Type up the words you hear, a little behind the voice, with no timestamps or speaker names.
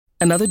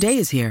Another day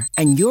is here,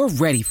 and you're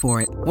ready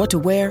for it. What to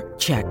wear?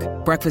 Check.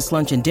 Breakfast,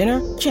 lunch, and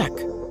dinner? Check.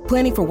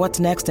 Planning for what's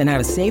next and how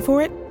to save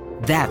for it?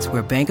 That's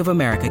where Bank of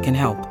America can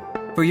help.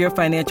 For your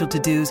financial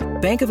to-dos,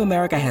 Bank of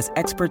America has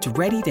experts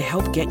ready to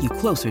help get you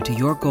closer to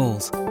your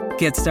goals.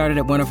 Get started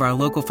at one of our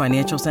local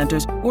financial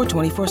centers or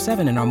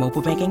 24/7 in our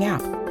mobile banking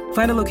app.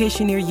 Find a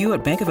location near you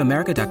at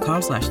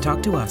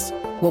bankofamerica.com/talktous.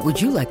 What would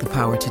you like the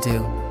power to do?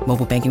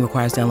 Mobile banking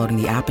requires downloading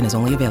the app and is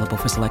only available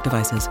for select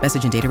devices.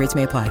 Message and data rates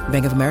may apply.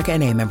 Bank of America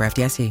N.A., member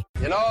FDIC.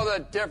 You know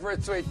the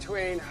difference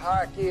between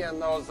hockey and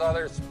those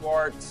other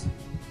sports?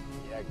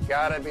 You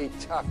gotta be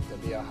tough to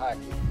be a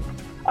hockey.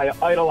 I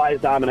idolize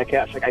Dominik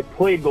Hasek. I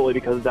played goalie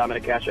because of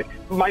Dominik Hasek.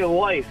 My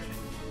life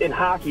in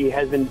hockey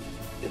has been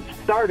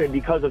started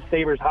because of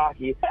Sabres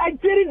hockey. I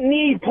didn't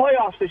need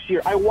playoffs this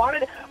year. I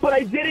wanted it, but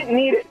I didn't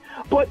need it.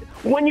 But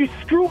when you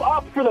screw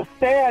up for the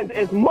fans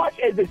as much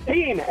as this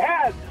team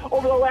has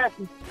over the last,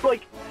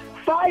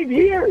 5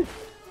 years,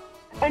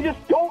 and just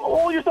don't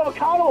hold yourself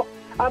accountable,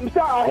 I'm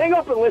sorry. I'll hang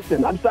up and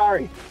listen. I'm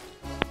sorry.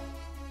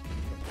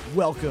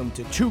 Welcome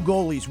to Two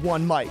Goalies,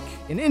 One Mic,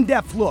 an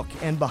in-depth look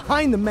and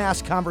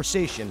behind-the-mask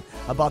conversation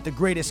about the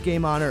greatest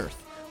game on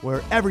earth,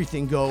 where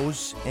everything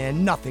goes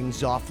and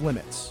nothing's off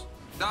limits.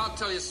 Now I'll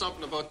tell you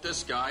something about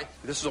this guy.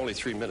 This is only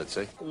 3 minutes,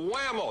 eh?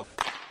 Whammo!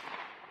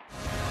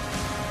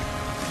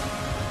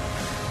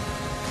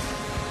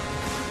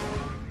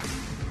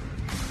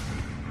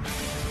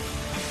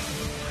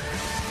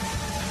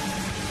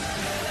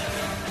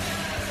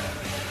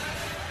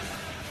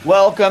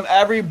 Welcome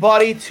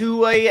everybody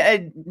to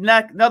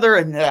another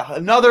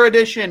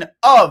edition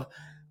of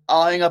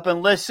I'll Hang Up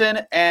and Listen,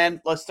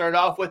 and let's start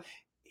off with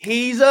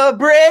he's a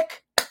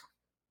brick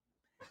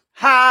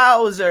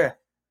Hauser.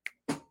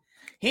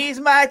 He's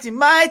mighty,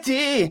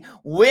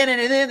 winning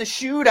it in the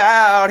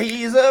shootout.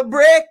 He's a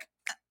brick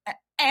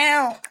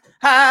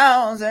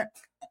Hauser.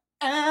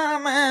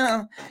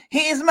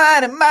 He's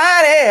mighty,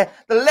 the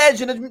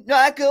legend of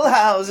Michael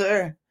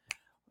Hauser.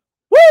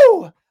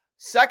 Woo!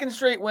 Second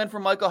straight win for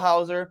Michael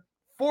Hauser,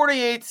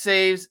 48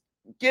 saves,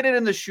 get it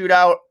in the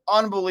shootout.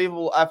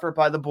 Unbelievable effort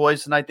by the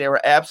boys tonight. They were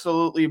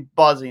absolutely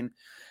buzzing.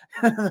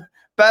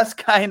 Best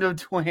kind of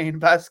Dwayne,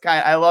 best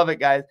kind. I love it,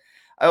 guys.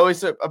 I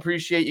always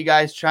appreciate you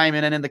guys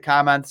chiming in the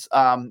comments.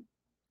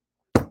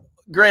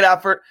 Great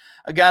effort.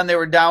 Again, they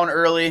were down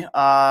early,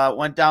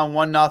 went down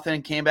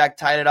 1-0, came back,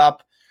 tied it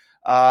up,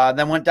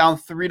 then went down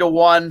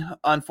 3-1,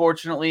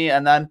 unfortunately,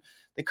 and then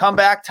they come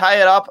back, tie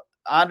it up.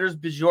 Anders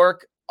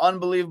Bjork,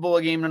 unbelievable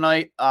game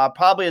tonight.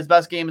 Probably his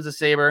best game as a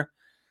Sabre.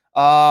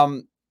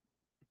 Hauser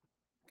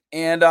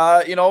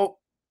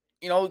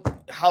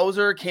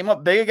came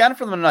up big again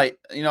for them tonight.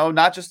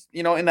 Not just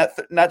in the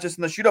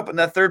shootout, but in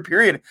that third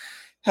period,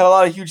 had a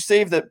lot of huge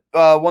saves. That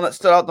one that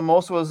stood out the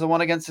most was the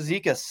one against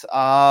Zizekas.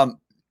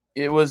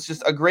 It was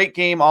just a great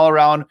game all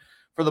around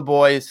for the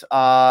boys.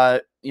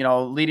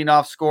 Leading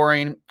off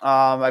scoring,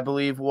 I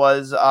believe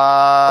was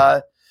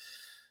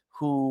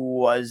who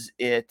was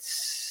it?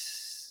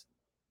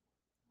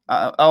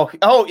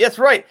 Yes,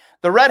 right.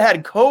 The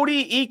Redhead,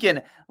 Cody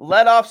Eakin,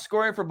 led off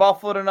scoring for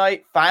Buffalo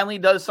tonight. Finally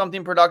does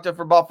something productive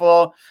for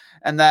Buffalo.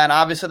 And then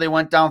obviously they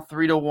went down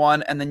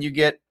 3-1. And then you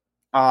get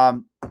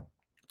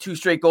 2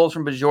 straight goals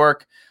from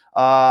Bjork.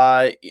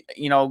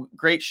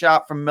 Great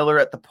shot from Miller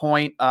at the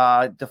point,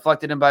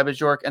 deflected in by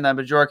Bjork. And then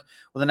Bjork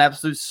with an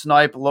absolute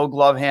snipe, low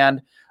glove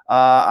hand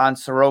on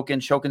Sorokin,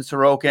 choking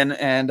Sorokin.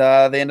 And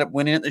they end up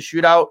winning it in the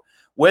shootout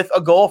with a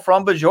goal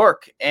from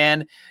Bjork.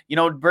 And,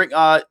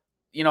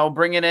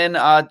 bringing in,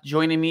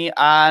 joining me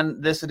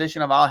on this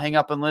edition of I'll Hang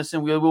Up and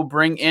Listen, we will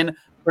bring in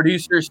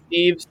producer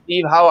Steve.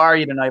 Steve, how are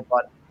you tonight,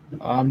 bud?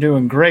 I'm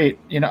doing great.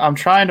 I'm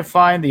trying to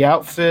find the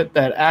outfit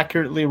that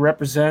accurately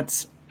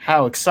represents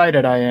how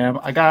excited I am.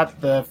 I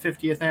got the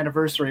 50th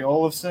anniversary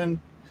Olofsson.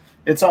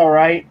 It's all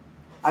right.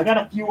 I got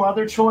a few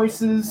other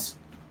choices.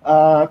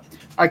 I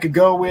could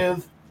go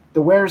with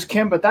the Where's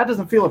Kim, but that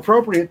doesn't feel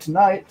appropriate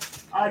tonight.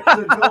 I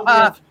could go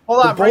with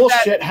the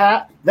bullshit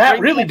hat.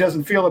 That really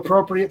doesn't feel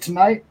appropriate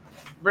tonight.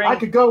 I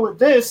could go with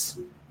this,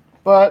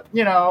 but,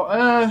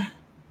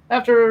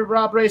 after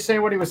Rob Ray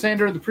saying what he was saying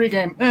during the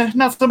pregame,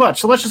 not so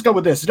much. So let's just go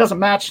with this. It doesn't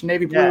match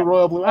navy blue,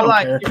 royal blue. I don't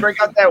care. Can you break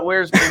out that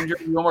Where's Kim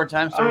jersey one more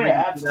time so we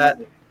can see that?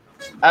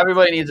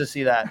 Everybody needs to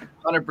see that,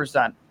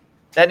 100%.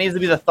 That needs to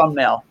be the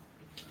thumbnail.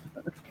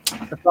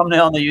 The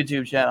thumbnail on the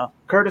YouTube channel.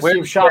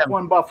 Courtesy of Shop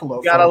One Buffalo.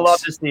 You gotta love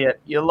to see it.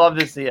 You love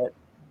to see it.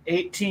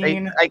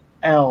 18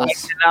 L's. I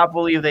cannot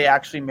believe they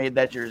actually made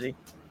that jersey.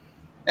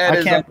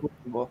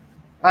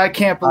 I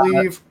can't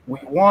believe we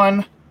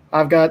won.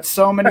 I've got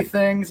so many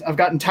things. I've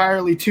got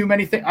entirely too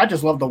many things. I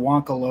just love the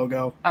Wonka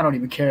logo. I don't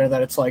even care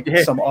that it's like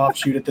some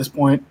offshoot at this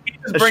point. You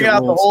just bring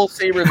out the whole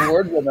Sabres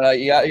wardrobe.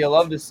 You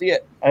love to see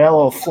it. I got a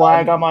little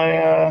flag on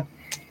my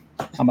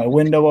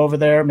window over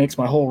there. Makes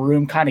my whole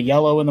room kind of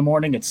yellow in the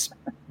morning. It's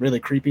really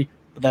creepy,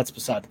 but that's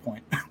beside the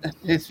point.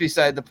 It's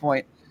beside the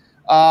point.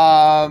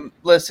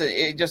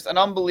 Listen, just an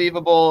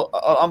unbelievable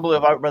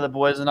effort by the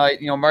boys tonight.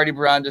 Marty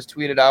Brown just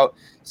tweeted out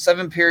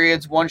 7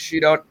 periods, 1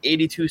 shootout,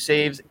 82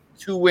 saves,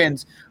 2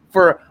 wins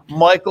for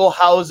Michael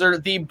Hauser,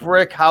 the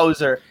Brick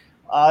Hauser.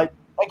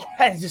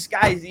 Again, just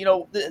guys,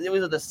 it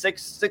was the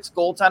sixth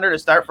goaltender to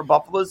start for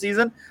Buffalo this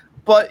season,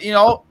 but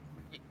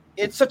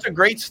it's such a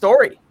great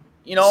story.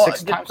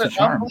 Six times the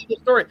charm.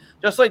 Unbelievable story.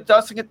 Just like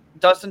Dustin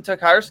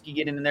Tokarski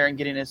getting in there and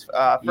getting his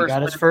first. He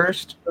got his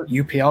first.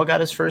 UPL got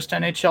his first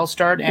NHL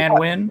start and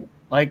win.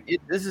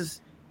 This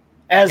is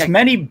as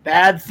many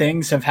bad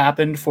things have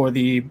happened for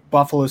the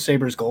Buffalo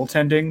Sabres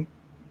goaltending.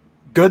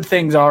 Good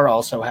things are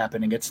also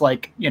happening. It's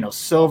like,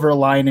 silver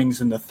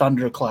linings in the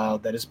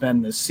thundercloud that has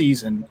been this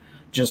season,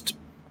 just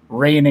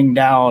raining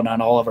down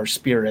on all of our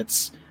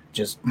spirits,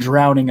 just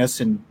drowning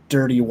us in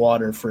dirty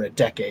water for a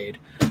decade.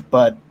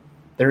 But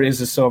there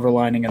is a silver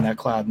lining in that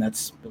cloud, and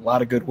that's a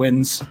lot of good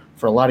wins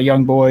for a lot of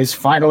young boys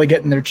finally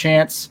getting their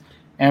chance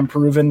and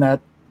proving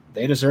that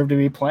they deserve to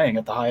be playing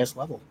at the highest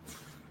level.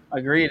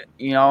 Agreed.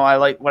 I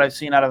like what I've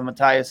seen out of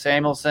Matthias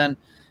Samuelsson.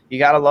 You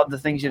got to love the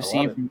things you've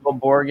seen from Bill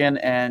Borgen,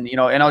 and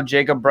I know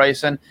Jacob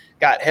Bryson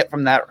got hit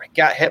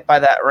by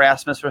that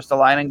Rasmus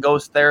Ristolainen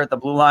ghost there at the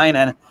blue line,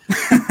 and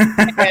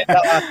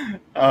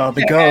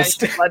the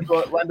ghost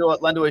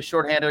led to a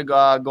shorthanded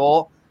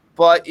goal.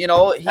 But he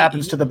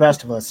happens to the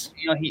best of us.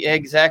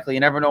 Exactly.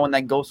 You never know when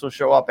that ghost will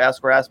show up.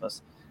 Ask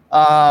Rasmus.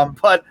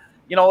 But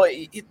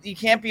you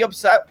can't be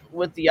upset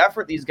with the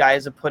effort these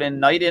guys have put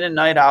in and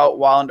night out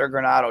while under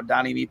Granato,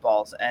 Donnie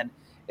Meatballs, and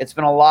it's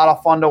been a lot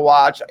of fun to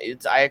watch.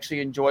 I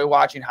actually enjoy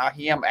watching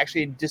hockey. I'm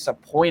actually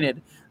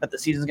disappointed that the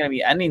season's going to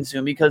be ending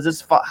soon because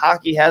this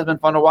hockey has been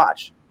fun to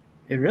watch.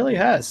 It really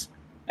has.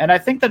 And I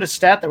think that a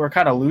stat that we're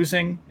kind of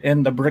losing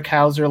in the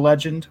Brickhauser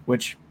legend,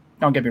 which,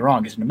 don't get me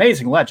wrong, is an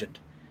amazing legend,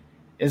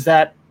 is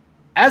that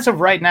as of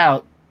right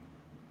now,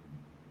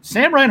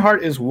 Sam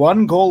Reinhart is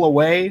 1 goal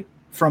away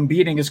from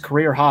beating his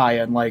career high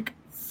in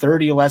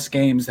 30 less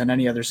games than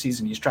any other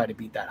season he's tried to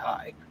beat that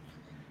high.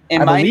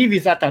 I believe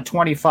he's at that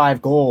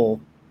 25 goal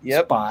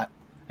spot,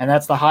 and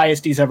that's the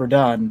highest he's ever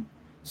done.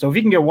 So if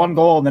he can get 1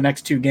 goal in the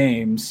next 2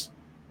 games,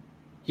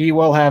 he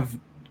will have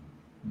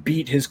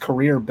beat his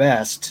career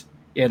best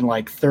in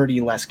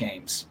 30 less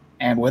games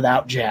and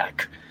without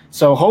Jack.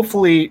 So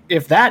hopefully,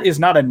 if that is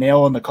not a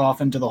nail in the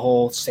coffin to the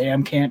whole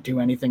Sam can't do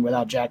anything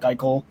without Jack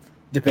Eichel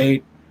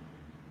debate,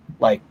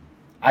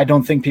 I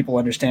don't think people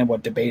understand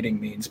what debating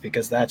means,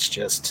 because that's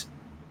just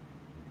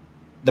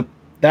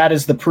that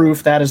is the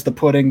proof, that is the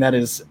pudding, that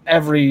is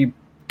every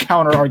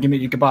counter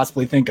argument you could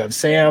possibly think of.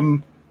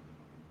 Sam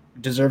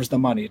deserves the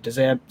money.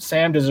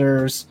 Sam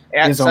deserves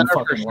his own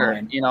fucking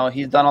line.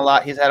 He's done a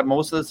lot. He's had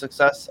most of the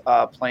success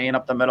playing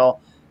up the middle,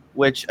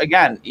 which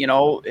again,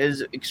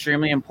 is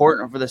extremely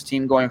important for this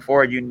team going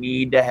forward. You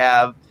need to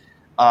have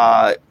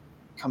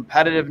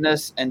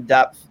competitiveness and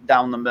depth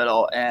down the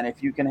middle, and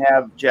if you can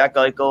have Jack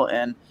Eichel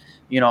and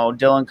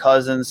Dylan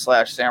Cousins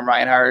 / Sam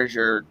Reinhart as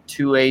your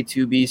 2A,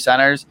 2B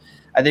centers,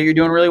 I think you're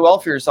doing really well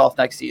for yourself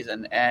next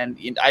season. And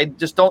I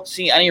just don't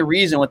see any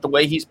reason with the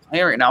way he's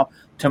playing right now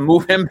to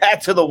move him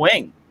back to the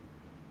wing.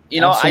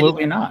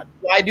 Absolutely not.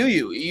 Why do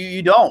you?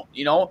 You don't.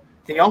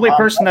 The only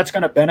person that's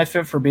going to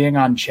benefit for being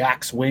on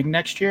Jack's wing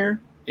next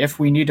year, if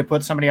we need to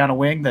put somebody on a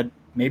wing that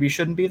maybe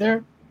shouldn't be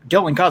there,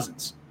 Dylan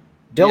Cousins.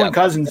 Dylan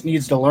Cousins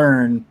needs to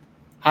learn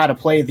how to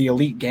play the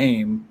elite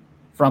game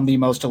from the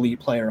most elite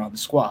player on the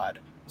squad.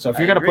 So if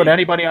you're going to put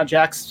anybody on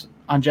Jack's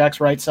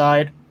right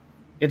side,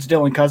 it's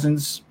Dylan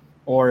Cousins,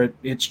 or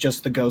it's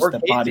just the ghost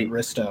that bodied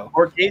Risto.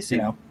 Or Casey.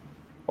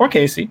 Or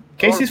Casey.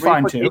 Casey's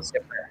fine too.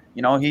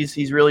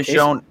 He's really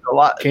shown a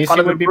lot.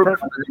 Casey would be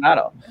perfect. I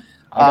got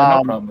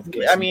no problem with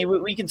Casey. I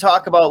mean, we can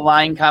talk about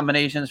line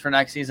combinations for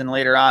next season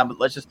later on, but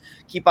let's just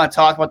keep on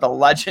talking about the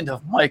legend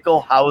of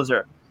Michael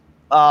Hauser.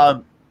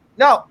 No,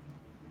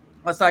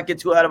 let's not get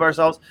too ahead of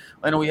ourselves.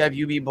 I know we have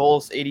UB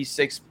Bulls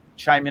 86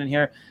 chime in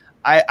here.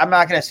 I'm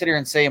not going to sit here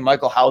and say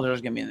Michael Hauser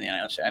is going to be in the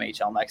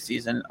NHL next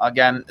season.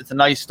 Again, it's a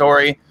nice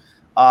story.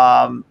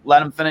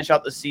 Let him finish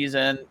out the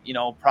season.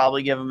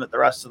 Probably give him the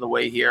rest of the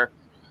way here,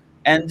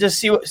 and just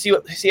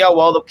see how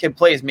well the kid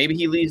plays. Maybe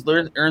he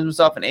earns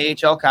himself an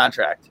AHL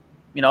contract.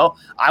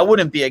 I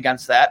wouldn't be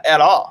against that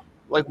at all.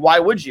 Why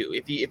would you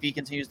if he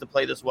continues to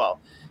play this well?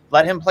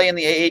 Let him play in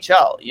the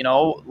AHL.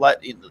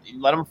 Let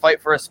him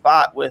fight for a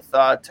spot with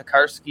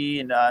Tokarski,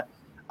 and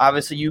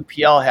obviously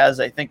UPL has,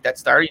 I think, that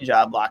starting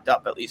job locked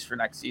up at least for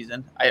next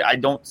season. I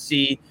don't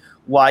see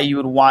why you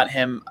would want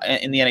him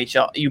in the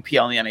UPL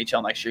in the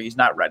NHL next year. He's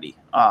not ready.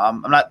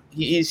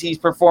 He's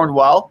performed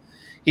well.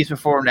 He's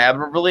performed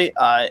admirably,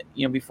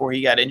 before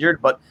he got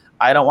injured, but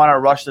I don't want to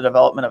rush the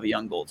development of a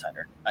young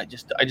goaltender. I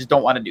just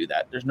don't want to do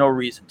that. There's no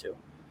reason to.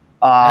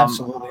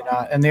 Absolutely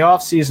not. And the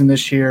offseason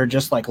this year,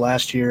 just like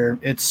last year,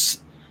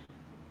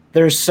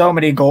 there's so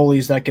many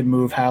goalies that can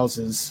move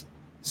houses.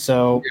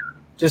 So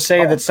just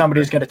say that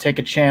somebody's going to take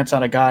a chance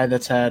on a guy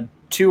that's had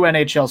 2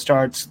 NHL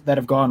starts that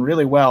have gone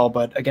really well,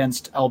 but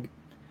against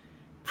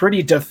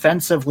pretty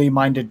defensively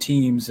minded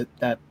teams,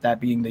 that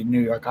being the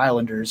New York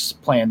Islanders,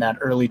 playing that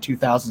early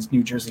 2000s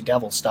New Jersey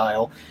Devils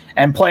style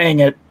and playing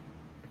it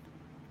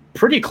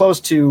pretty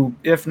close to,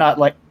 if not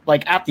like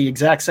at the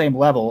exact same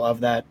level of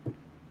that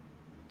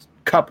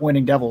cup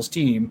winning Devils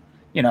team.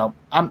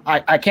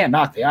 I can't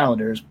knock the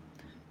Islanders.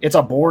 It's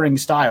a boring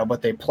style,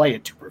 but they play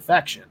it to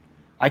perfection.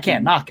 I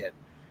can't knock it.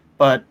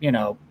 But,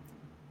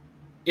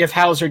 if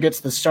Hauser gets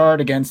the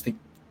start against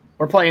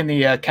we're playing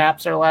the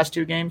Caps our last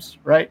 2 games,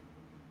 right?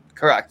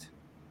 Correct.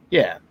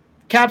 Yeah.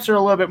 Caps are a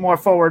little bit more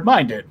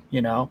forward-minded,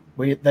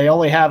 They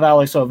only have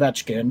Alex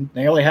Ovechkin.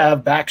 They only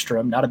have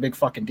Backstrom, not a big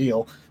fucking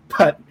deal.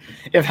 But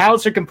if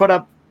Hauser can put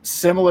up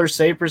similar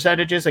save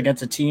percentages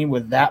against a team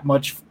with that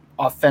much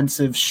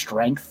offensive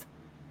strength,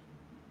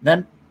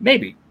 then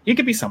maybe he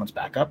could be someone's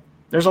backup.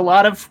 There's a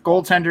lot of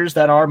goaltenders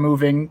that are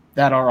moving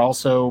that are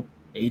also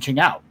aging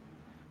out.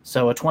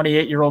 So a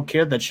 28-year-old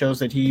kid that shows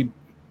that he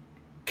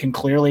can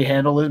clearly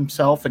handle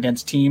himself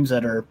against teams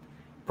that are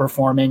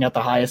performing at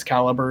the highest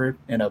caliber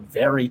in a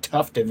very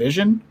tough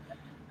division.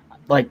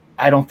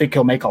 I don't think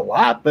he'll make a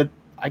lot, but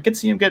I could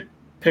see him get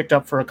picked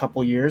up for a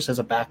couple years as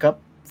a backup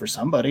for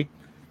somebody.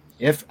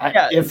 If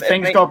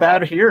things go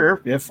bad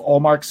here, if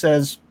Ullmark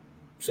says,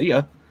 see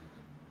ya,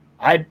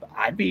 I'd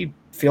be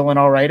feeling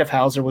all right if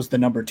Hauser was the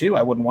number 2.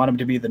 I wouldn't want him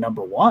to be the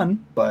number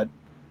 1, but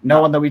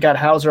knowing that we got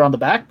Hauser on the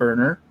back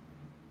burner,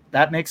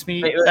 that makes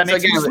me sleep.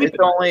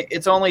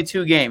 It's only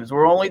 2 games.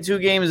 We're only 2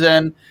 games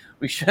in.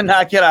 We should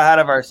not get ahead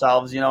of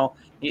ourselves. A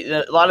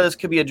lot of this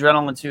could be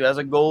adrenaline too. As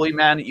a goalie,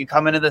 man, you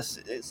come into this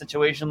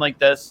situation like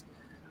this,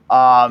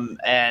 and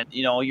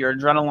your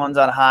adrenaline's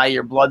on high,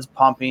 your blood's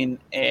pumping,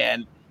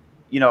 and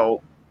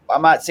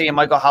I'm not saying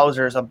Michael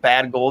Hauser is a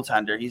bad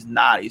goaltender. He's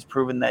not. He's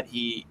proven that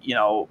he,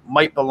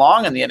 might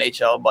belong in the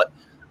NHL, but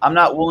I'm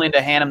not willing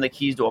to hand him the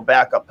keys to a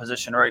backup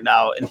position right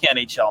now in the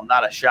NHL.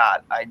 Not a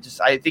shot. I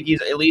think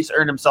he's at least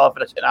earned himself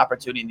an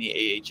opportunity in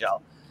the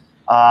AHL.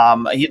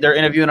 They're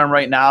interviewing him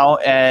right now,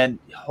 and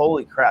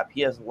holy crap, he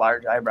has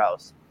large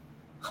eyebrows.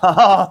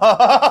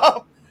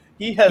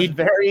 He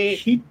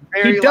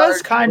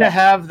does kind of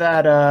have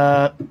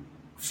that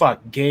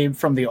Gabe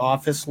from The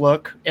Office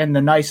look in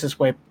the nicest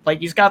way.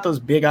 He's got those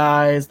big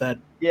eyes, that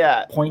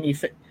pointy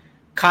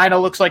kind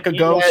of looks like a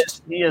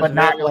ghost, but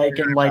not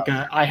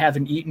I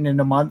haven't eaten in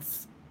a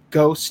month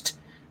ghost.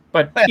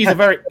 But he's a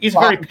very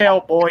pale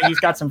boy. He's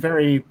got some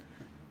very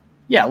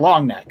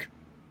long neck.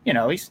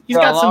 He's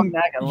got some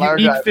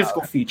unique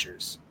physical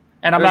features,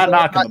 and I'm not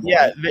knocking him.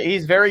 Yeah,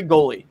 he's very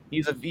goalie.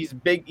 He's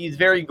big. He's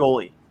very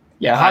goalie.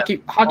 Yeah,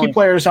 hockey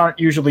players aren't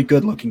usually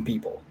good-looking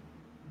people.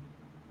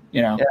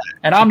 And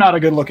I'm not a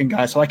good-looking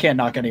guy, so I can't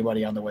knock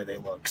anybody on the way they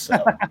look.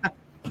 So,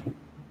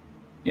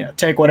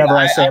 take whatever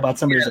I say about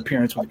somebody's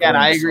appearance with. And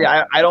I agree.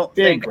 I don't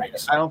think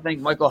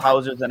Michael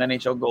Hauser's an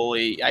NHL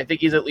goalie. I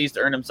think he's at least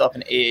earned himself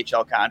an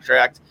AHL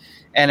contract.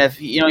 And if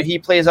he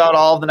plays out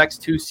all of the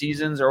next 2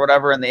 seasons or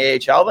whatever in the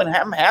AHL, then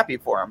I'm happy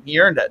for him. He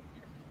earned it.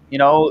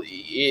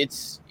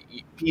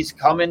 He's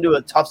come into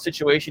a tough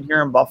situation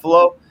here in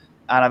Buffalo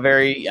on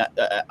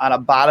a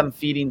bottom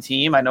feeding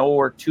team. I know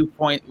we're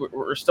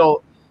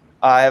still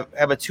have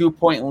a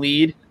 2-point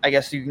lead, I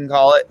guess you can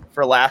call it,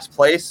 for last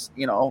place.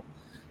 The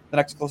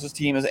next closest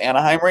team is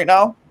Anaheim right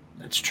now.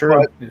 That's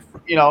true.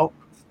 But,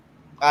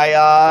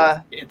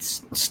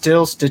 it's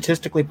still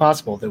statistically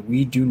possible that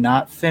we do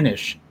not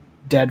finish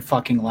dead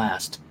fucking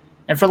last.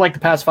 And for the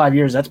past 5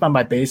 years, that's been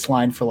my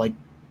baseline for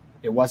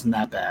it wasn't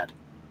that bad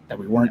that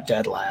we weren't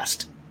dead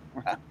last.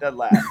 Dead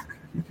last.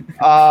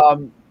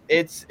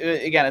 It's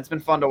been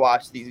fun to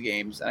watch these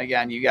games. And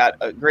again, you got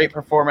a great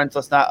performance.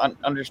 Let's not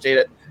understate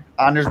it.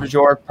 Anders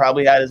Bjork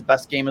probably had his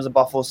best game as a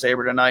Buffalo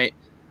Sabre tonight.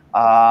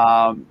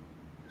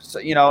 So,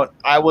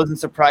 I wasn't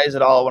surprised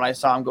at all when I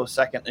saw him go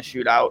second in the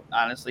shootout.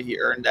 Honestly, he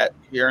earned that.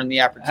 He earned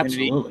the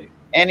opportunity. Absolutely.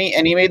 And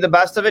he made the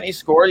best of it. He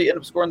scored. He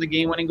ended up scoring the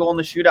game-winning goal in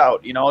the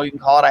shootout. You can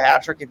call it a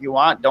hat trick if you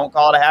want. Don't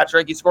call it a hat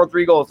trick. He scored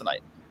 3 goals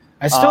tonight.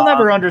 I still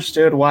never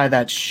understood why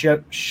that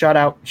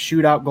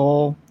shootout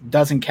goal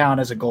doesn't count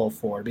as a goal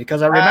for.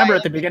 Because I remember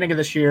at the beginning of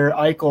this year,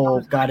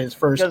 Eichel got his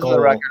first goal of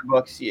the record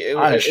books.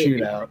 On a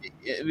shootout.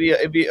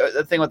 It'd be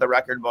the thing with the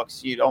record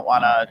books. You don't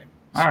want to.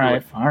 All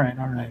right.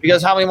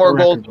 Because how many more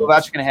goals would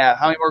Ovechkin have?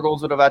 How many more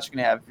goals would Ovechkin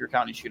have if you're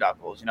counting shootout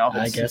goals?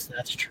 I guess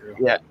that's true.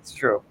 Yeah, it's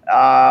true.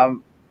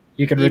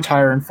 You could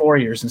retire in 4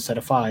 years instead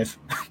of 5.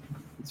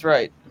 That's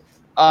right.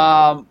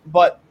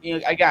 But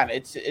again,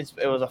 it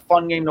was a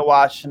fun game to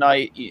watch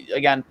tonight.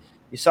 You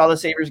saw the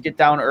Sabres get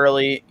down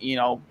early,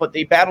 but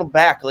they battled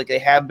back like they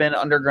have been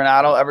under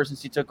Granato ever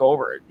since he took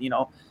over.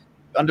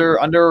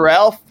 Under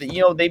Ralph, they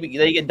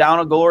get down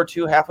a goal or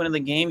two halfway in the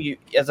game. You,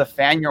 as a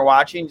fan, you're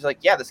watching. It's like,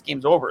 yeah, this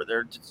game's over.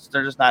 They're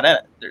just not in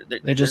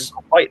it. There's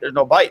no bite. There's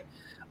no bite.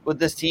 With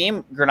this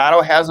team,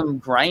 Granato has them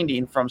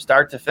grinding from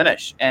start to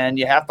finish, and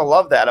you have to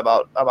love that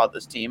about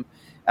this team.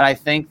 And I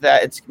think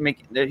that he's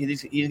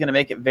going to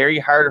make it very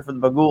harder for the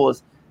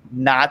Bagulas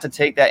not to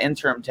take that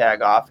interim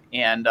tag off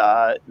and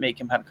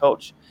make him head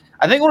coach.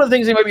 I think one of the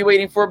things they might be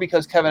waiting for,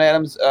 because Kevin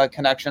Adams'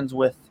 connections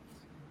with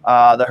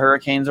the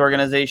Hurricanes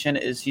organization,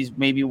 is he's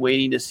maybe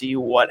waiting to see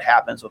what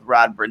happens with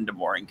Rod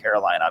Brind'Amour in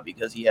Carolina,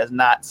 because he has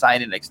not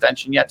signed an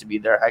extension yet to be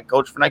their head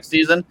coach for next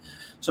season.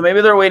 So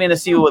maybe they're waiting to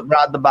see what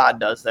Rod the Bod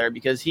does there,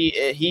 because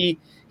he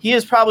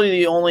is probably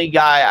the only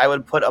guy I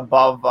would put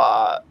above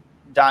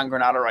Don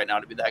Granato right now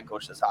to be the head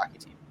coach of this hockey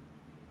team.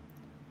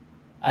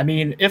 I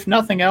mean, if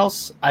nothing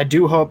else, I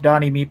do hope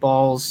Donnie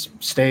Meatballs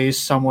stays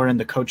somewhere in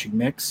the coaching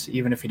mix,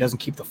 even if he doesn't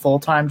keep the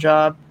full-time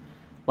job.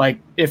 Like,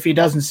 if he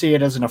doesn't see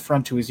it as an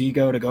affront to his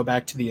ego to go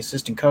back to the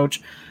assistant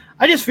coach,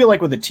 I just feel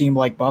like with a team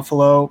like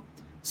Buffalo,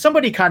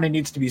 somebody kind of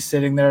needs to be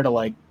sitting there to,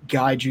 like,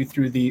 guide you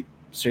through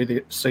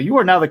so you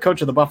are now the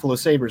coach of the Buffalo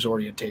Sabres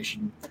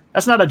orientation.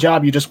 That's not a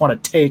job you just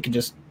want to take and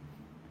just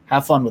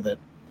have fun with it.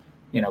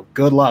 You know,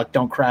 good luck.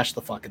 Don't crash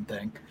the fucking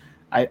thing.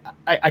 I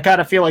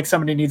kind of feel like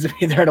somebody needs to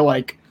be there to,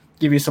 like,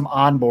 give you some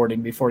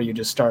onboarding before you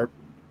just start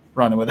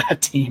running with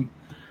that team.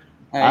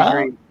 I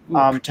agree.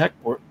 Protect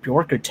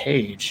Bjork or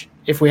Tage.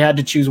 If we had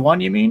to choose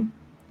one, you mean?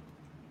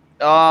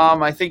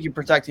 I think you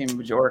protect him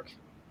with Bjork,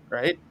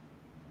 right?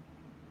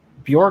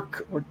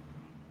 Bjork,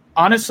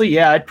 honestly,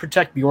 yeah, I'd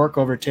protect Bjork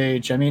over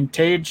Tage. I mean,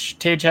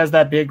 Tage has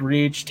that big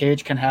reach.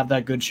 Tage can have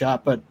that good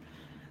shot, but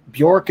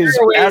Bjork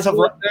as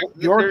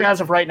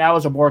of right now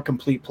is a more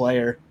complete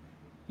player.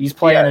 He's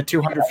playing a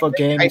 200-foot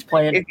game. He's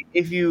playing.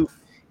 If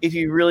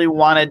you really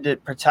wanted to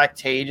protect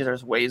Tage,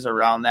 there's ways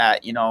around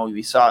that. You know,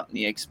 we saw it in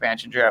the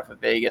expansion draft with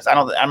Vegas.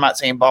 I'm not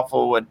saying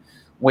Buffalo would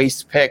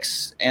waste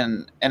picks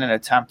in an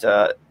attempt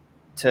to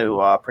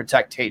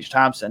protect Tage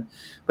Thompson,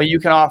 but you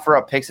can offer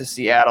up picks to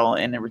Seattle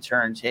and in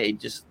return, Tage,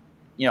 just,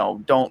 you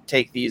know, don't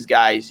take these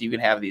guys. You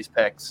can have these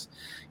picks.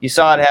 You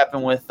saw it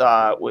happen with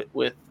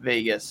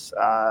Vegas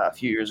a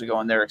few years ago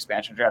in their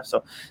expansion draft.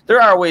 So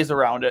there are ways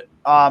around it.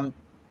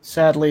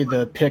 Sadly,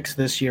 the picks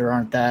this year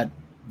aren't that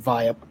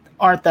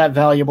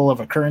valuable of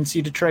a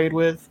currency to trade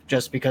with,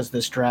 just because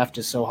this draft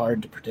is so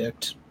hard to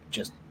predict.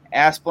 Just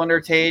Asplund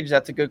or Tage?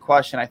 That's a good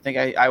question. I think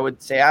I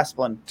would say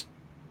Asplund.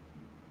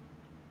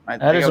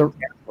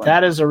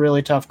 That is a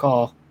really tough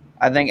call.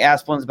 I think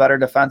Asplund's better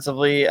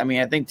defensively. I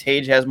mean, I think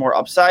Tage has more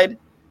upside.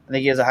 I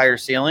think he has a higher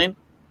ceiling,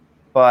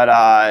 but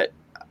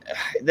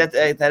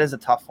that is a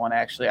tough one,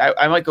 actually.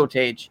 I might go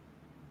Tage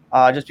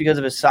just because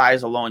of his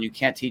size alone. You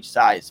can't teach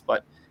size,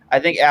 but I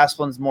think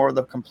Asplund's more of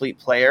the complete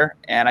player,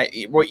 and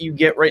what you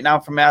get right now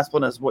from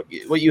Asplund is what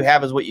you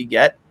have is what you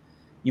get.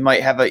 You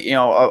might have a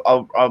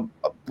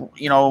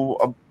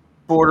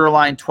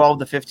borderline 12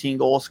 to 15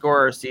 goal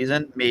scorer a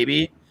season,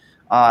 maybe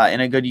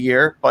in a good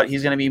year, but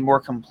he's going to be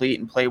more complete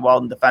and play well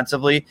and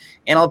defensively,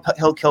 and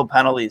he'll kill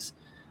penalties.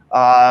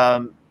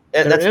 That's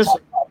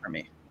for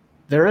me.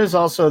 There is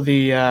also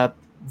the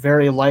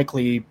very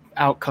likely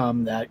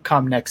outcome that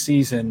come next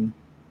season,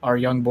 our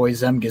young boy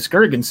Zemgus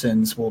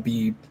Girgensons will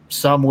be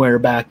somewhere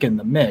back in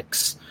the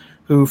mix,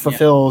 who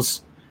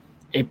fulfills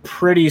a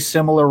pretty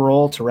similar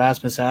role to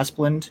Rasmus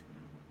Asplund,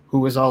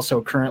 who is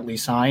also currently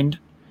signed,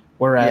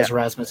 whereas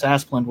Rasmus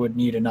Asplund would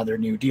need another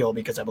new deal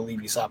because I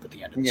believe he's up at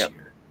the end of this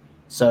year.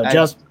 So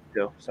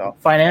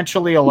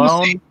financially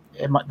alone,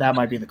 that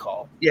might be the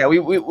call. Yeah,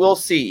 we'll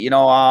see. You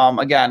know,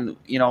 again,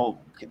 you know,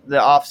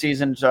 the off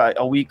season's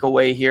a week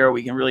away here.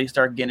 We can really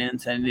start getting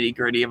into the nitty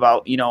gritty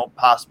about, you know,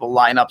 possible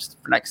lineups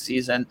for next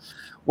season,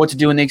 what to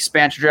do in the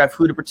expansion draft,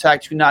 who to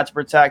protect, who not to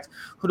protect,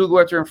 who to go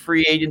after in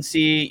free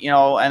agency, you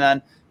know, and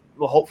then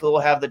hopefully we'll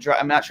have the draft.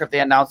 I'm not sure if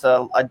they announced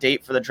a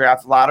date for the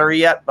draft lottery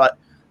yet, but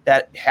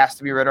that has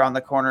to be right around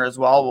the corner as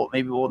well.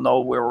 Maybe we'll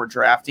know where we're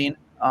drafting.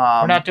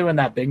 We're not doing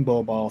that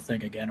bingo ball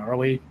thing again, are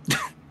we?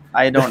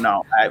 I don't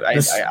know.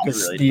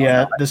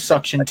 The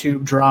suction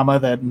tube drama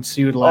that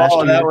ensued last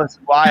year. Oh, that was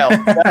wild.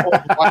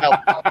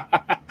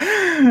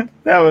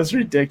 That was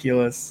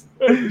ridiculous.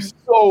 It was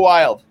so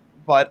wild.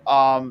 But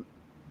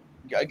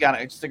again,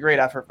 it's just a great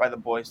effort by the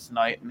boys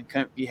tonight, and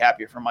couldn't be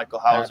happier for Michael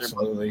Hauser.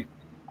 Absolutely.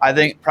 But I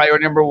think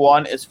priority number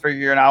one is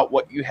figuring out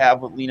what you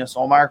have with Linus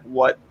Ullmark,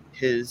 what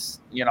his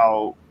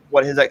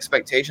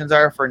expectations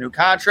are for a new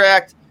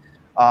contract.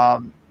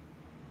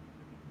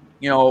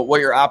 You know, what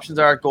your options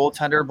are at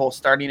goaltender, both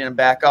starting and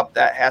backup.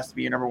 That has to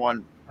be your number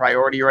one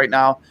priority right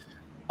now.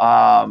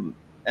 And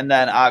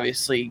then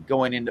obviously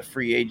going into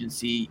free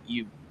agency,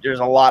 there's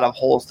a lot of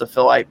holes to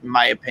fill, in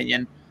my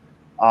opinion.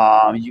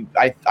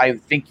 I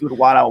think you would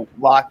want to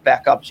lock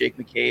back up Jake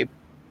McCabe.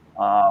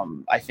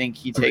 I think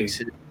he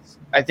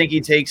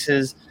takes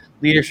his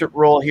leadership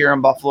role here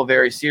in Buffalo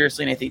very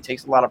seriously, and I think he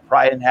takes a lot of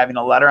pride in having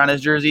a letter on his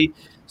jersey.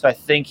 So I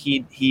think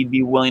he'd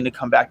be willing to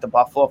come back to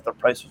Buffalo if the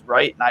price was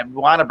right, and I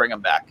want to bring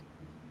him back.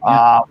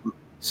 Yeah.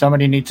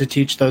 Somebody needs to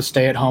teach those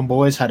stay-at-home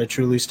boys how to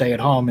truly stay at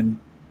home, and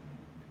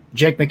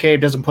Jake McCabe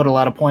doesn't put a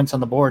lot of points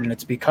on the board, and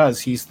it's because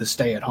he's the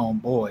stay-at-home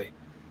boy.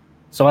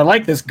 So I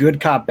like this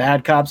good cop,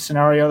 bad cop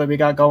scenario that we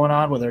got going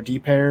on with our D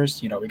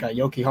pairs. You know, we got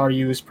Yoki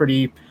Haru, who's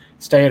pretty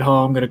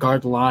stay-at-home, going to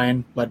guard the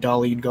line, let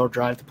Dahlin go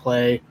drive the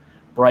play.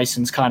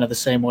 Bryson's kind of the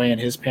same way in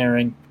his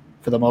pairing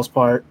for the most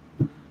part.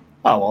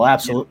 Oh, well,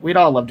 absolutely. We'd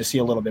all love to see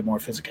a little bit more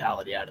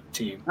physicality out of the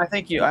team. I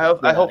think I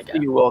hope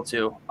you will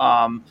too.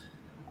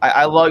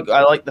 I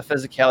like the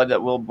physicality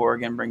that Will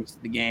Borgen brings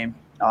to the game.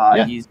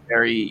 He's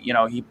very,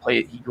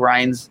 he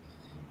grinds.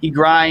 He's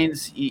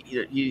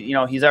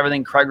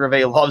everything Craig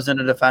Rivet loves in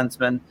a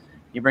defenseman.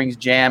 He brings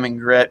jam and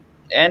grit,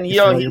 and he's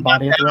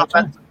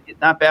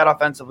not bad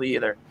offensively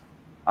either.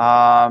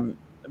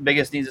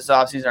 Biggest needs this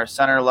offseason are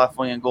center, left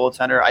wing, and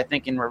goaltender. I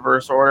think in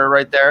reverse order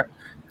right there.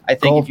 I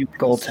think if you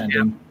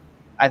goaltending.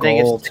 I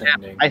think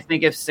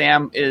Goaltending. if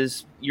Sam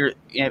is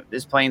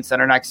playing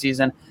center next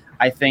season,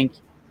 I think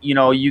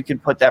you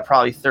could put that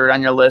probably third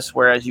on your list.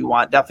 Whereas you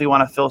definitely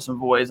want to fill some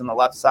voids on the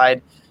left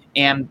side,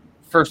 and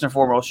first and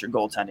foremost, your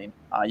goaltending.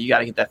 You got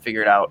to get that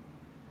figured out.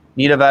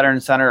 Need a veteran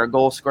center, a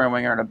goal scoring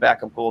winger, and a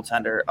backup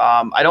goaltender.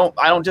 I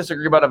don't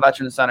disagree about a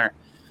veteran center,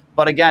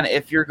 but again,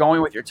 if you're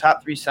going with your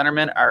top 3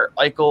 centermen are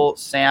Eichel,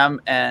 Sam,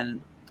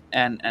 and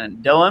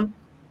Dylan,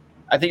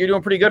 I think you're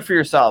doing pretty good for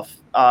yourself.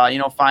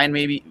 Find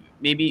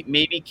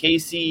maybe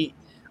Casey.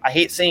 I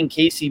hate saying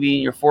Casey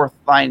being your 4th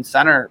line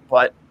center,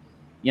 but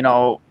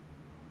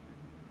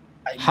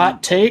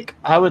hot take.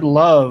 I would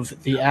love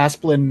the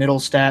Asplund,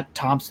 Middlestat,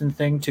 Thompson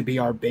thing to be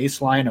our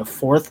baseline of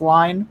 4th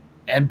line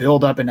and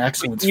build up an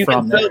excellence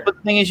from there. But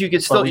the thing is, we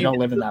don't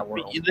live in that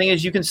world. The thing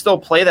is, you can still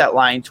play that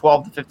line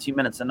 12 to 15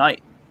 minutes a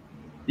night.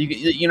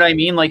 You know what I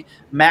mean? Like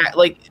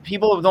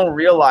people don't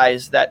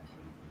realize that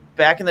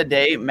back in the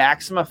day,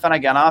 Maxim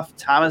Afinogenov,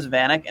 Thomas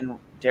Vanek, and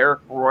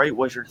Derek Roy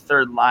was your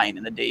 3rd line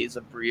in the days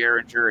of Briere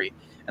and Jury,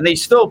 and they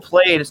still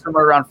played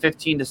somewhere around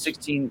 15 to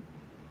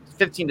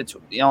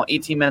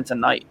 18 minutes a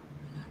night.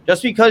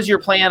 Just because you're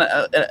playing, on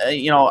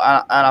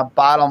a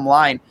bottom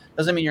line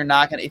doesn't mean you're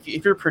not gonna. If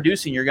you're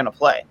producing, you're gonna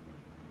play.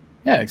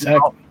 Yeah,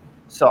 exactly.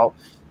 So,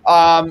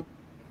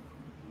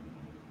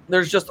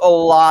 there's just a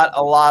lot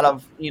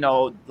of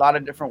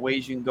different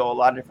ways you can go, a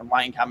lot of different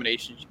line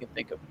combinations you can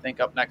think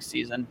up next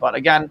season. But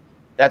again,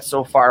 that's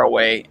so far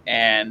away,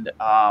 and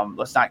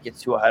let's not get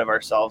too ahead of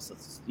ourselves.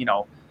 Let's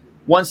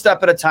one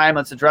step at a time.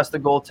 Let's address the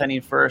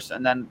goaltending first,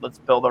 and then let's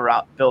build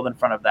in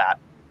front of that.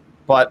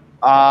 But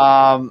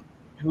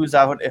who's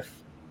out if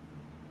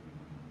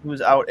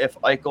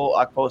Eichel,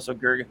 Okposo,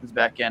 Girgensons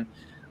back in?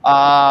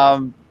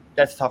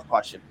 That's a tough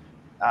question.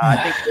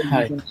 I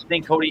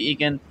think Cody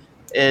Eakin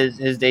is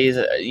his days.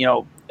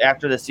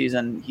 After the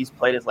season, he's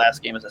played his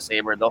last game as a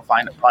Sabre. They'll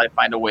probably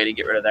find a way to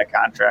get rid of that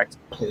contract.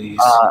 Please.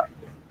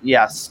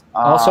 Yes.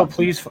 Also,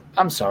 please.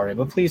 I'm sorry,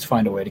 but please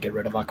find a way to get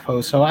rid of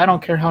Okposo. I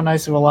don't care how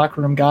nice of a locker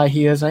room guy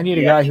he is. I need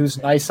a guy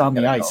who's nice on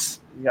the ice.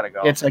 You gotta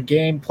go. It's a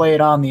game played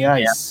on the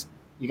ice. Yeah.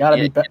 You gotta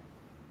be better.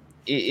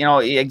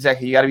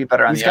 Exactly. You gotta be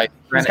better on the ice.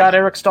 He's got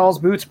Eric Stahl's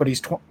boots, but he's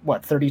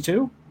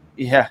 32.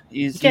 Yeah,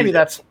 he can't be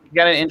that. He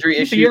got an injury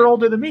issue. He's a year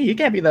older than me. He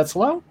can't be that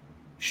slow.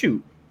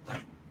 Shoot.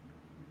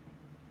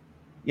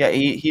 Yeah,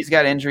 he's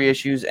got injury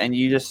issues, and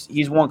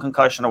he's one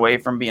concussion away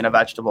from being a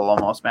vegetable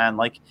almost, man.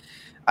 Like,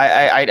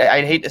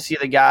 I'd hate to see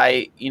the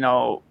guy.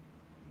 I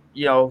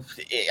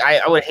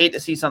would hate to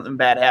see something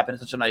bad happen to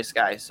such a nice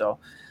guy. So,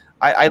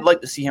 I'd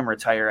like to see him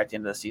retire at the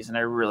end of the season. I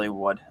really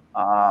would.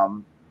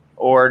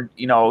 Or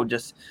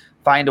just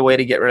find a way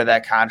to get rid of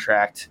that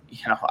contract.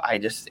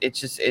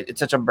 It's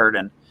such a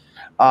burden.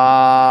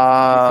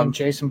 You think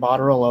Jason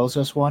Botterill owes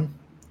us one?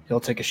 He'll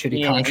take a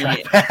shitty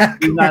contract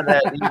back. He's not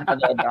that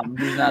dumb.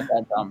 He's not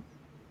that dumb.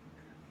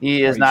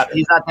 He is not.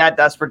 He's not that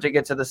desperate to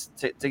get to the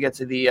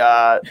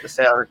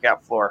salary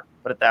cap floor.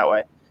 Put it that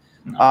way.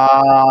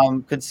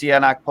 No. Could see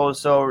an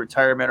Okposo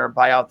retirement or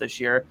buyout this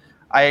year.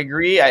 I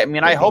agree. I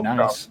mean, I hope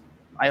so.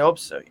 I hope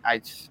so.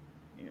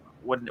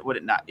 Would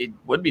it not? It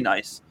would be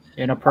nice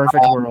in a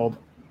perfect world.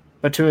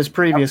 But to his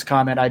previous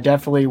comment, I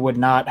definitely would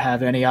not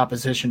have any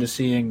opposition to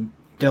seeing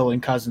Dylan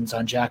Cozens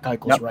on Jack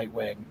Eichel's right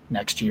wing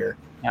next year.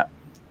 Yeah.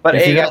 But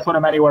if you're going to put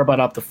him anywhere but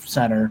up the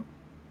center,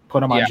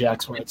 put him on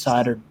Jack's right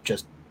side, or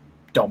just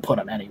don't put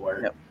him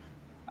anywhere. Yep.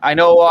 I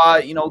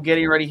know,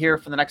 getting ready here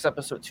for the next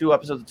episode, 2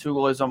 episodes of Two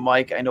Goalies on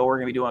Mike. I know we're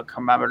going to be doing a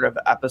commemorative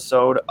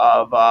episode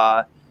of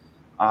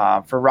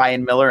for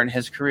Ryan Miller and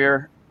his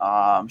career.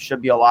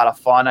 Should be a lot of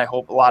fun. I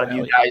hope a lot of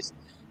you guys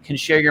can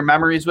share your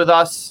memories with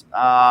us.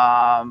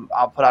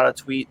 I'll put out a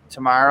tweet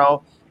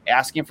tomorrow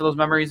asking for those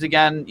memories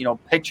again.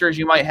 Pictures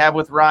you might have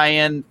with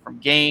Ryan from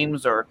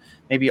games, or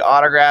maybe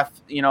autograph,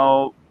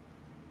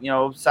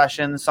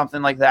 sessions,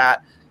 something like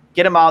that.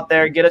 Get him out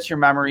there. Get us your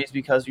memories,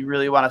 because we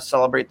really want to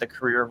celebrate the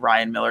career of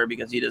Ryan Miller,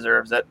 because he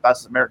deserves it.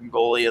 Best American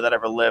goalie that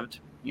ever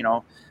lived. I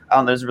don't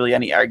think there's really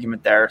any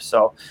argument there.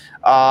 So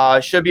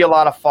should be a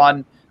lot of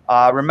fun.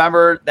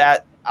 Remember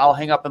that I'll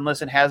Hang Up and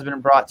Listen has been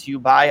brought to you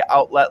by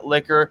Outlet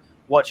Liquor.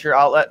 What's your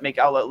outlet? Make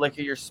Outlet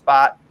Liquor your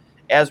spot.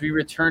 As we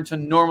return to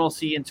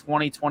normalcy in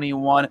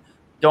 2021,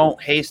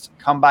 don't haste.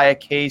 Come buy a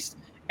case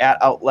at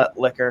Outlet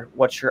Liquor.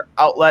 What's your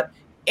outlet?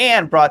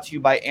 And brought to you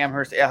by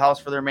Amherst Ale House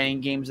for the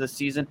remaining games this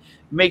season.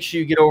 Make sure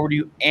you get over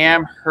to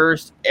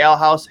Amherst Ale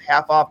House.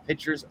 Half off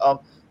pitchers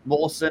of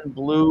Molson,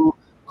 Blue,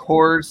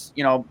 Coors,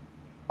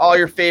 all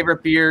your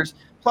favorite beers,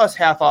 plus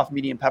half off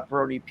medium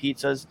pepperoni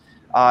pizzas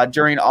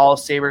during all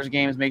Sabres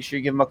games. Make sure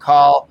you give them a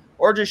call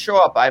or just show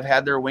up. I've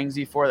had their wings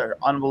before. They're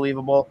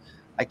unbelievable.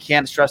 I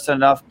can't stress it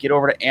enough. Get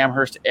over to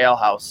Amherst Ale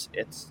House.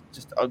 It's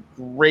just a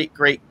great,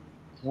 great,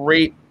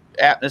 great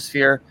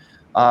atmosphere.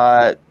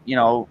 I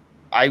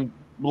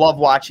love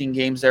watching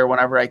games there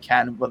whenever I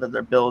can, whether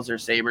they're Bills or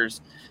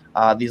Sabres.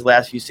 These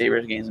last few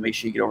Sabres games, make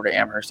sure you get over to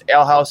Amherst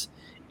Ale House.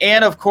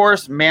 And, of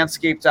course,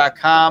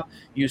 Manscaped.com.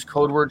 Use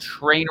code word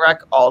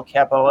TRAINWRECK, all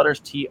capital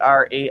letters,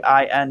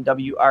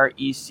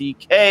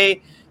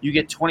 TRAINWRECK. You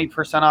get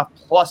 20% off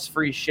plus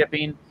free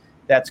shipping.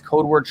 That's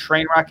code word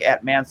Trainwreck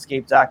at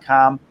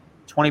manscaped.com.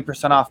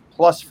 20% off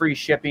plus free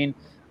shipping.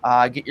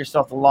 Get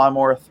yourself the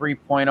Lawnmower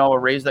 3.0, a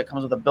razor that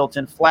comes with a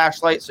built-in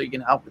flashlight so you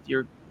can help with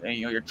your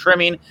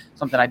trimming,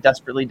 something I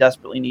desperately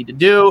need to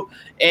do.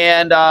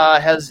 And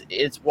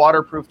it's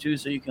waterproof too,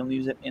 so you can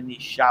use it in the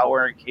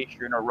shower in case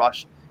you're in a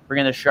rush. Bring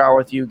in the shower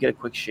with you, get a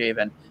quick shave,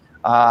 and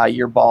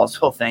your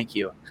balls will thank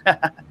you.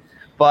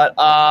 But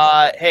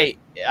hey,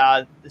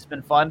 it's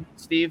been fun,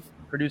 Steve,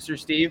 producer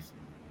Steve.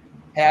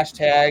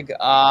 Hashtag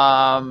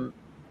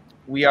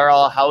we are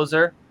all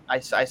Hauser. I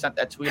sent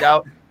that tweet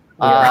out.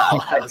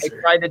 I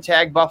tried to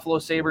tag Buffalo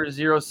Sabres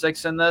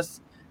 06 in this,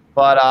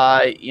 but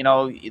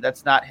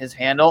that's not his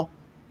handle.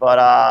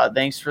 But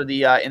thanks for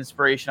the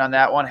inspiration on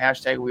that one.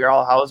 Hashtag we are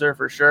all Hauser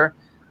for sure.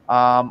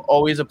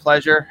 Always a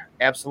pleasure.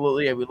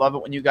 Absolutely. We love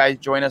it when you guys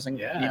join us and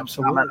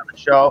comment on the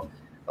show.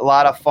 A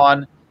lot of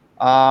fun.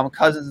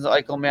 Cousins and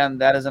Eichel, man,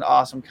 that is an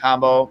awesome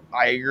combo.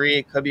 I agree.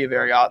 It could be a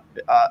very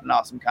an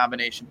awesome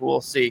combination, but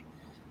we'll see.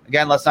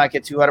 Again, let's not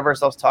get too ahead of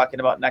ourselves talking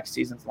about next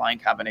season's line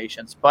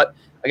combinations. But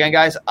again,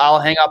 guys, I'll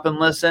hang up and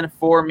listen.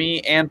 For me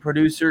and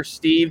producer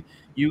Steve,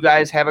 you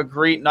guys have a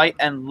great night,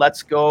 and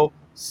let's go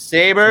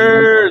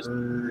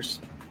Sabres.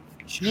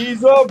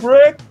 She's a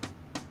brick.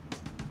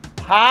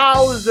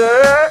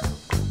 Hauser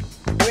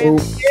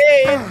wins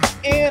the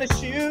game in a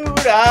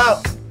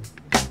shootout.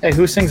 Hey,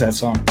 who sings that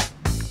song?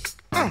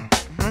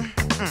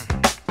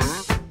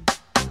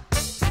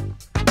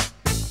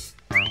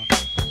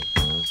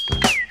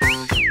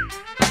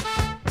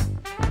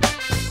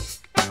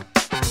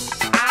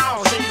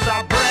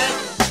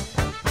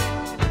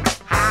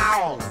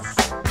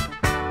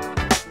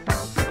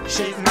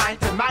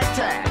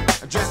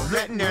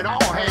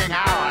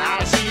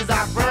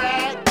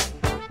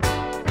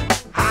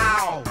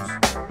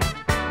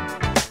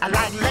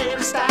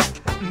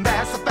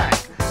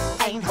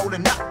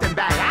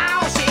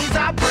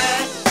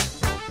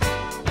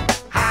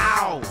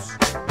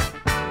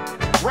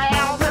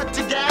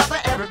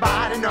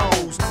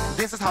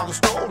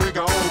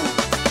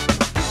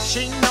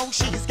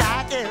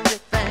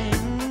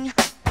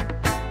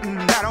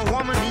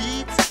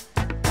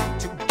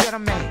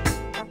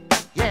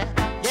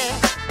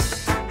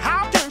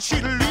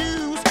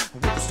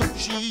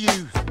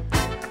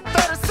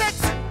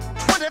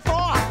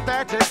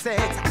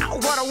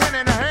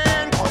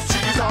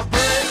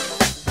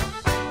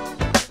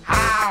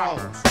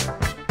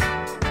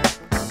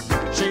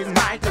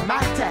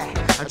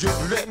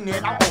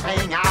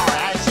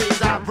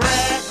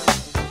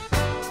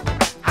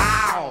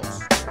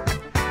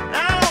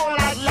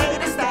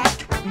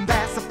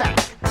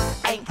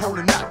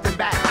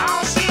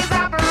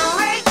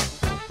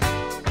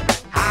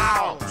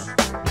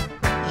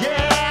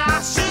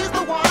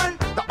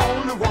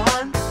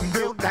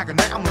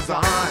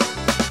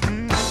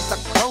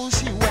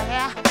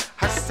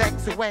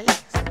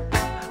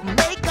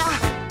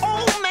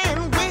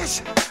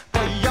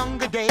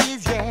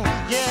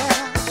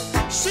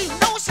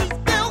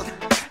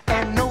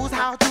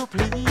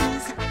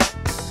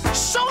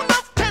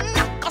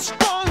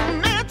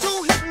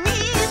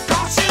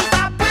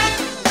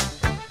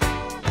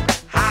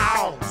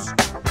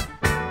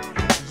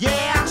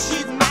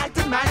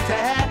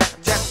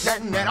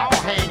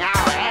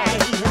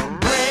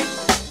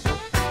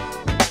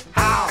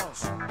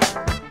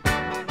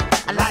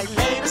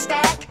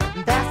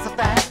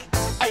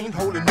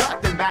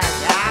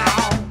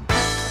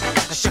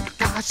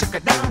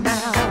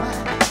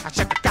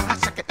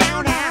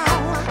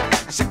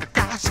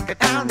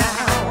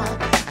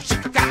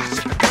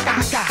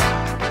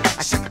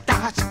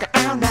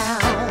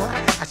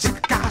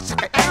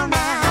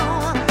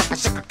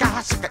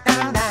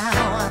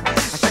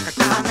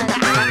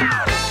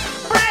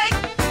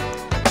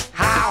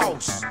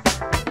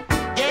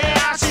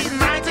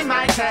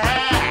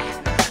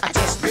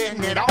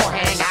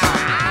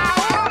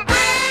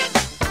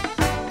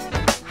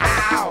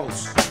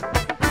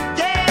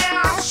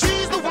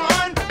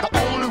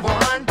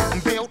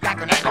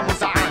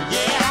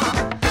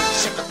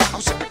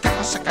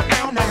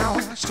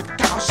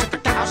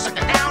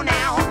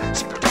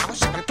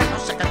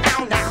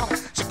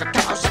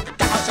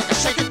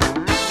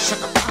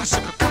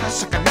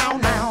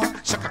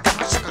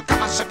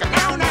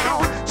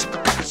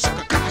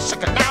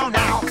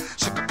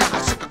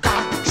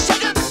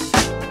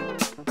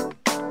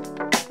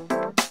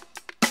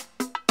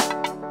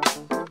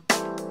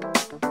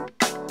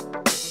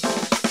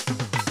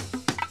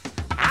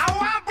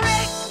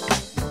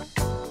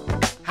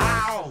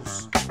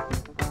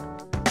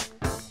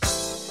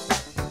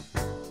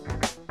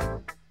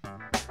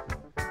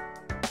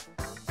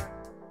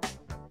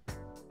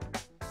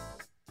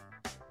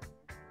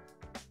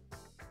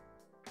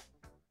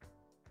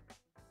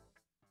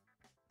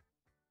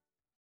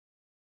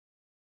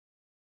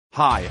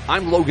 Hi,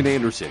 I'm Logan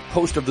Anderson,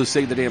 host of the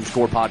Say the Damn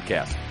Score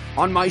podcast.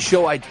 On my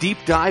show, I deep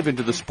dive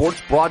into the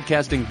sports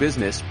broadcasting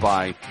business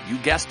by, you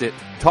guessed it,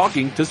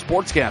 talking to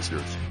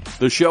sportscasters.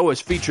 The show has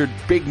featured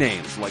big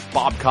names like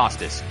Bob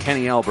Costas,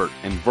 Kenny Albert,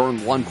 and Vern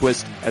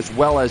Lundquist, as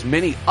well as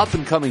many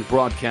up-and-coming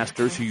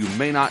broadcasters who you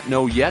may not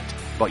know yet,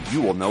 but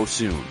you will know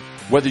soon.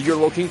 Whether you're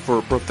looking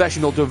for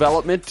professional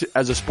development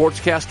as a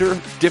sportscaster,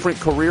 different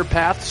career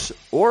paths,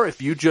 or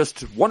if you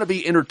just want to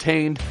be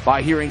entertained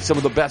by hearing some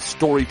of the best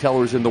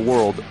storytellers in the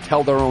world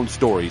tell their own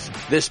stories,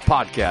 this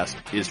podcast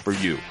is for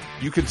you.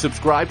 You can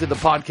subscribe to the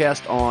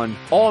podcast on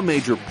all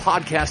major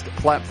podcast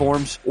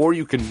platforms, or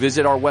you can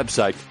visit our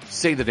website,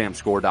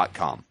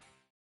 saythedamnscore.com.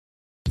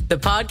 The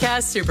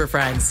Podcast Super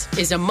Friends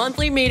is a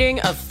monthly meeting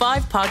of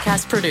 5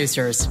 podcast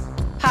producers.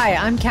 Hi,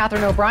 I'm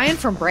Katherine O'Brien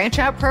from Branch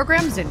Out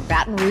Programs in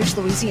Baton Rouge,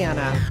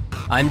 Louisiana.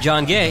 I'm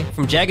John Gay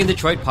from Jag and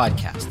Detroit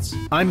Podcasts.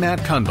 I'm Matt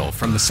Kundle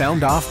from the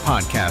Sound Off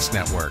Podcast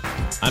Network.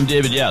 I'm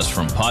David Yaz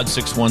from Pod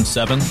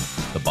 617,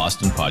 the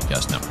Boston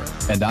Podcast Network.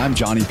 And I'm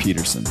Johnny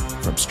Peterson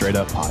from Straight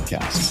Up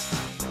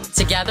Podcasts.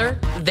 Together,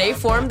 they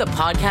form the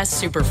Podcast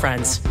Super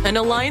Friends, an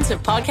alliance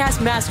of podcast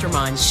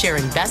masterminds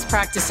sharing best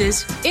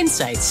practices,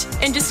 insights,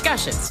 and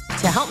discussions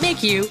to help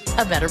make you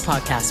a better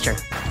podcaster.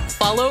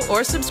 Follow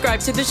or subscribe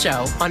to the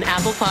show on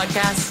Apple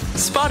Podcasts,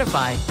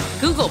 Spotify,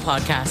 Google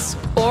Podcasts,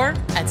 or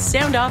at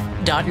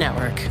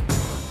soundoff.network.